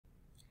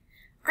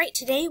Right,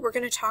 today we're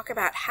going to talk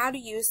about how to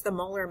use the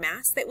molar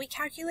mass that we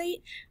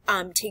calculate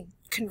to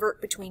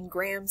convert between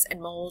grams and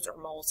moles or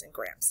moles and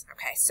grams.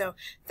 Okay, so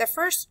the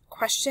first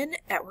question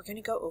that we're going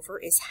to go over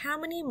is how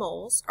many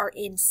moles are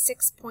in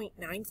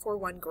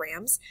 6.941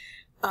 grams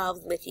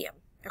of lithium?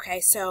 Okay,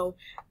 so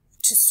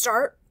to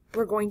start,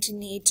 we're going to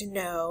need to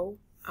know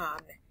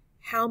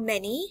how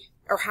many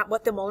or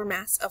what the molar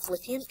mass of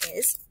lithium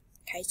is.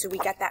 Okay, so we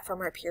get that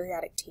from our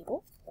periodic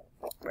table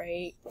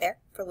right there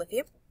for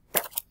lithium.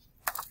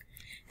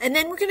 And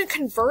then we're going to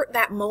convert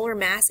that molar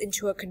mass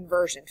into a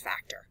conversion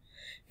factor.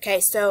 Okay,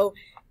 so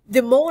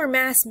the molar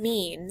mass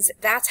means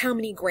that's how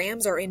many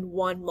grams are in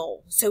 1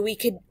 mole. So we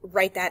could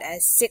write that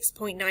as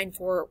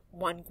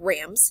 6.941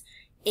 grams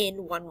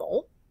in 1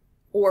 mole,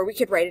 or we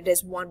could write it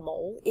as 1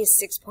 mole is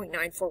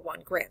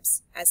 6.941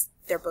 grams, as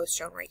they're both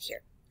shown right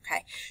here.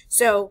 Okay,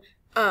 so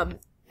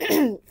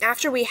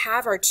after we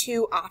have our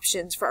two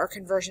options for our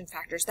conversion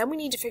factors, then we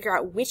need to figure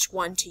out which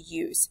one to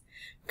use.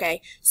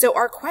 Okay, so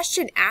our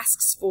question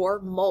asks for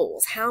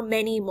moles. How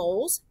many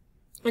moles?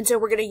 And so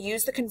we're going to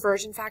use the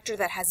conversion factor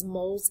that has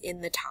moles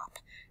in the top,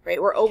 right?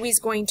 We're always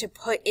going to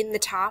put in the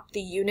top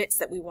the units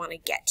that we want to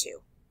get to.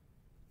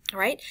 All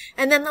right,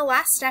 and then the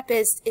last step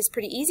is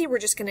pretty easy. We're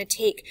just going to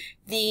take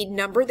the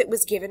number that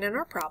was given in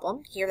our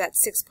problem here,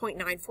 that's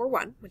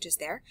 6.941, which is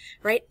there,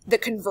 right? The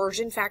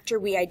conversion factor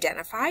we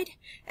identified,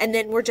 and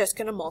then we're just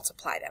going to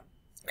multiply them.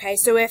 Okay,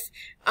 so if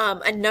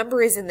a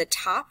number is in the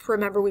top,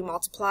 remember we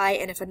multiply,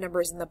 and if a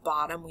number is in the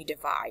bottom, we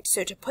divide.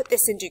 So to put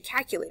this into a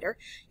calculator,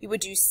 you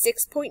would do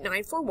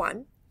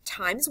 6.941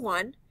 times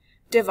 1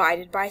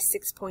 divided by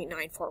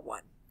 6.941.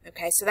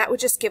 Okay, so that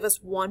would just give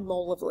us 1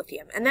 mole of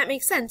lithium. And that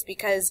makes sense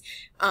because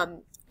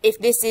if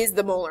this is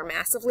the molar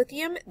mass of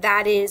lithium,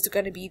 that is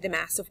going to be the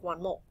mass of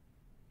 1 mole.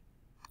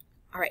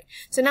 All right,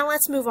 so now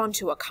let's move on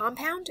to a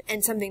compound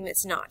and something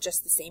that's not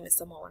just the same as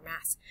the molar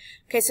mass.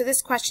 Okay, so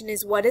this question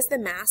is, what is the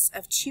mass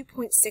of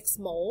 2.6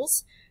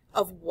 moles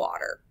of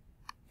water?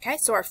 Okay,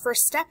 so our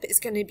first step is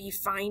going to be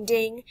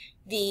finding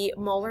the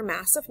molar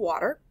mass of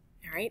water.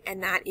 All right,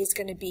 and that is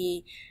going to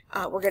be,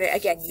 we're going to,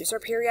 again, use our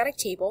periodic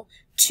table.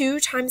 2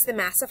 times the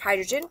mass of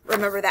hydrogen.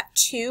 Remember that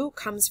 2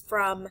 comes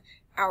from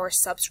our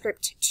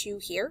subscript 2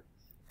 here,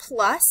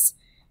 plus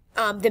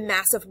the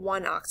mass of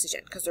 1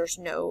 oxygen, because there's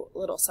no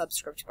little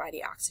subscript by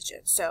the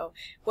oxygen. So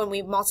when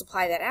we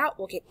multiply that out,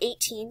 we'll get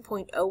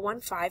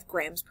 18.015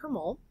 grams per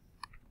mole.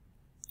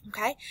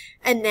 Okay,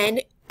 and then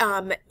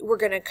we're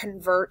going to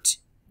convert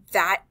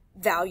that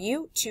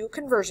value to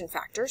conversion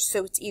factors.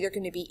 So it's either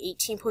going to be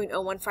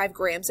 18.015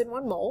 grams in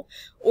 1 mole,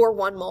 or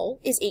 1 mole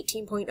is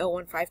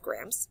 18.015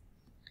 grams.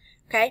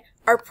 Okay,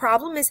 our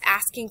problem is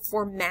asking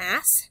for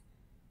mass.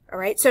 All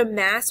right, so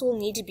mass will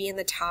need to be in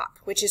the top,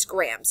 which is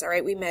grams. All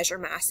right, we measure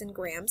mass in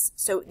grams.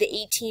 So the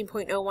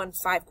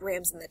 18.015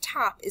 grams in the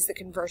top is the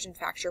conversion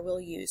factor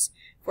we'll use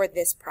for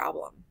this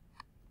problem.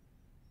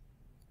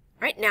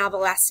 All right, now the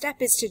last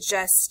step is to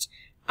just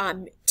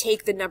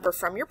take the number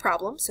from your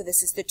problem. So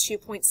this is the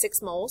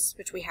 2.6 moles,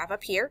 which we have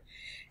up here,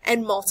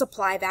 and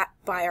multiply that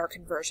by our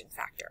conversion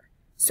factor.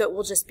 So it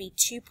will just be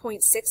 2.6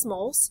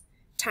 moles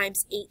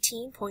times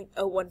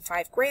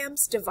 18.015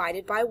 grams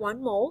divided by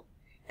 1 mole.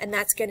 And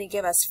that's going to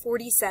give us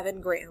 47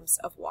 grams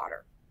of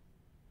water.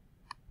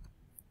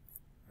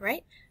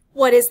 Right?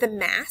 What is the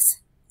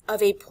mass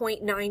of a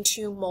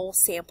 0.92 mole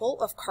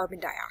sample of carbon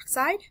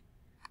dioxide?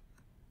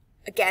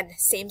 Again,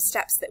 same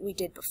steps that we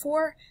did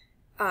before.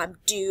 Find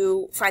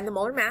the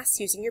molar mass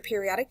using your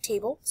periodic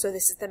table. So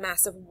this is the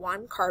mass of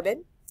 1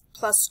 carbon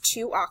plus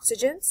 2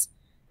 oxygens,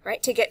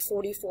 right, to get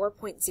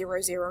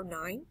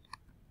 44.009.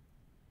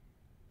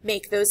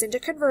 Make those into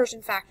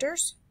conversion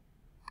factors.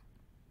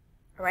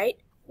 All right?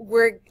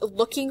 We're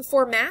looking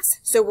for mass,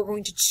 so we're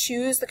going to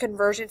choose the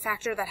conversion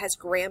factor that has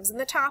grams in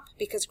the top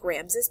because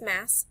grams is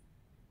mass,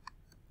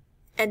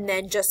 and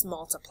then just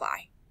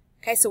multiply.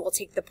 Okay, so we'll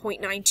take the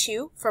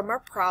 0.92 from our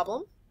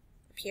problem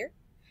up here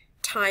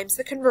times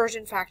the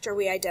conversion factor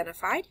we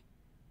identified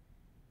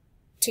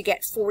to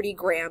get 40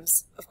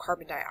 grams of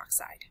carbon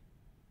dioxide.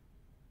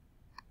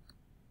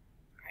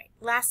 All right,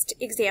 last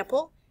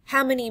example,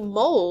 how many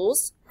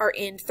moles are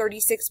in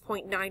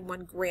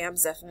 36.91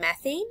 grams of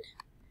methane?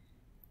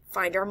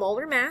 Find our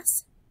molar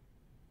mass,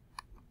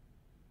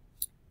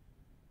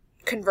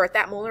 convert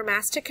that molar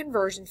mass to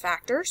conversion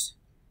factors.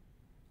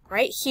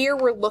 Right here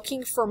we're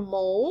looking for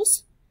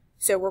moles,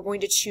 so we're going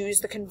to choose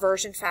the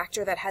conversion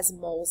factor that has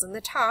moles in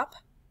the top,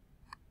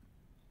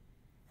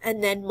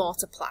 and then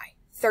multiply.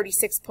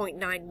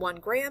 36.91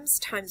 grams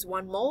times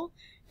 1 mole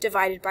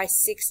divided by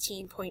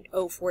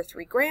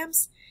 16.043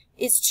 grams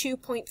is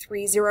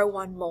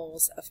 2.301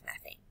 moles of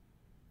methane.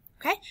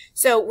 Okay,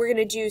 so we're going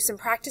to do some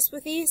practice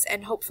with these,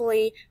 and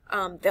hopefully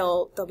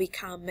they'll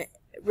become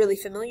really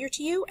familiar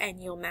to you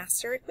and you'll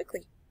master it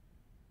quickly.